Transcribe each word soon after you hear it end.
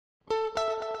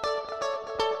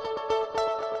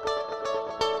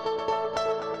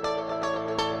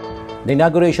The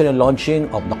inauguration and launching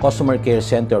of the Customer Care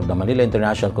Center of the Manila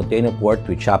International Container Port,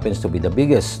 which happens to be the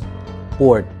biggest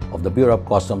port of the Bureau of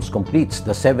Customs, completes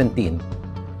the 17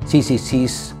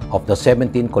 CCCs of the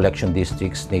 17 collection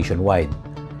districts nationwide.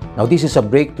 Now, this is a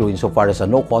breakthrough insofar as a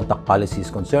no-contact policy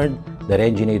is concerned, the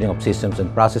re-engineering of systems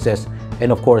and processes,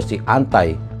 and of course, the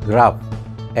anti-graft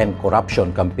and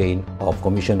corruption campaign of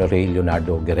Commissioner Ray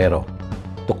Leonardo Guerrero.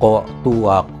 To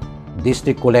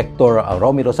District Collector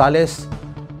Romy Rosales,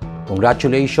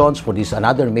 congratulations for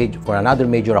another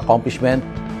major accomplishment,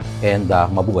 and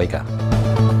mabuhay ka.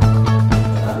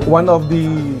 One of the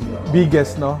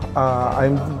biggest, I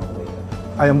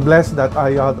am blessed that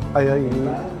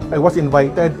I was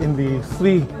invited in the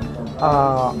three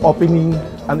opening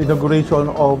and inauguration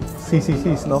of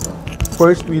CCCs.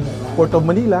 First with Port of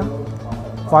Manila,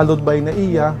 followed by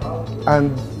NAIA,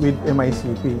 and with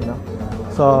MICP.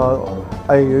 So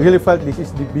I really felt this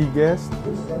is the biggest,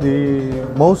 the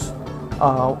most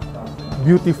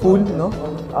beautiful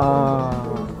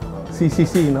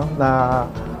CCC na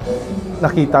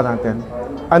nakita natin.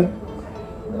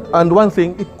 And one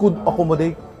thing, it could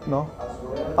accommodate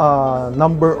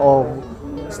number of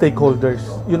stakeholders.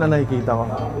 Yun ang nakikita ko.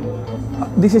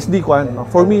 This is the one.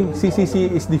 For me, CCC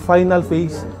is the final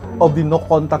phase of the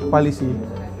no-contact policy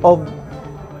of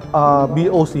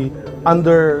BOC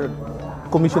under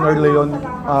Commissioner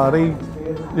Ray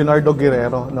Leonardo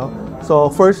Guerrero. So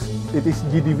first, it is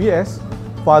GDVS,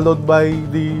 followed by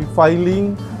the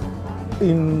filing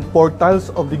in portals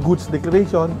of the goods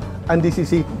declaration, and this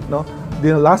is it.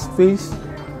 The last phase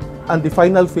and the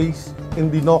final phase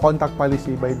in the no-contact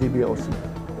policy by the BOC.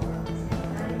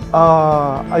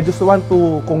 I just want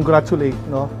to congratulate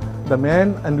the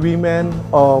men and women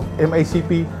of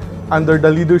MICP under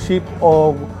the leadership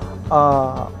of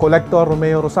Collector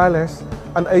Romeo Rosales,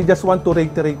 and I just want to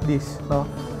reiterate this,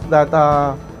 that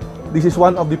this is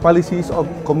one of the policies of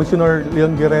Commissioner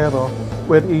Leon Guerrero,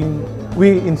 wherein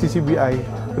we in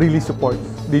CCBI really support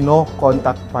the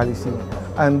no-contact policy.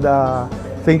 And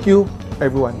thank you,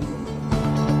 everyone.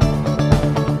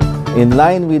 In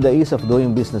line with the Ease of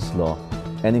Doing Business law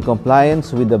and in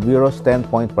compliance with the Bureau's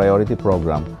 10-point priority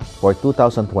program for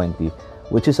 2020,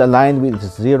 which is aligned with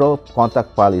its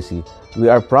zero-contact policy, we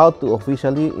are proud to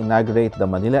officially inaugurate the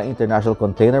Manila International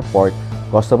Container Port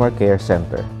Customer Care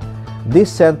Center.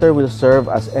 This center will serve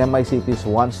as MICP's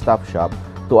one-stop shop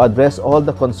to address all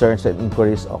the concerns and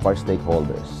inquiries of our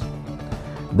stakeholders.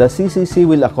 The CCC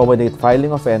will accommodate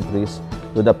filing of entries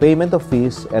to the payment of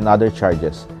fees and other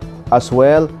charges, as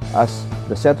well as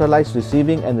the centralized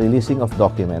receiving and releasing of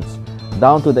documents,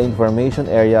 down to the information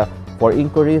area for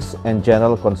inquiries and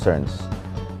general concerns,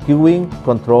 queuing,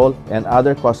 control, and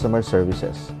other customer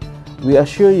services. We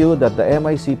assure you that the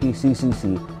MICP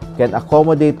CCC can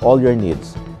accommodate all your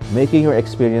needs, making your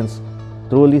experience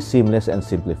truly seamless and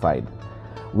simplified.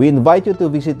 We invite you to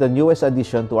visit the newest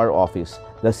addition to our office,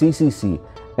 the CCC,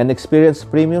 and experience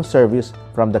premium service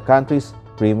from the country's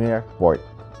premier port.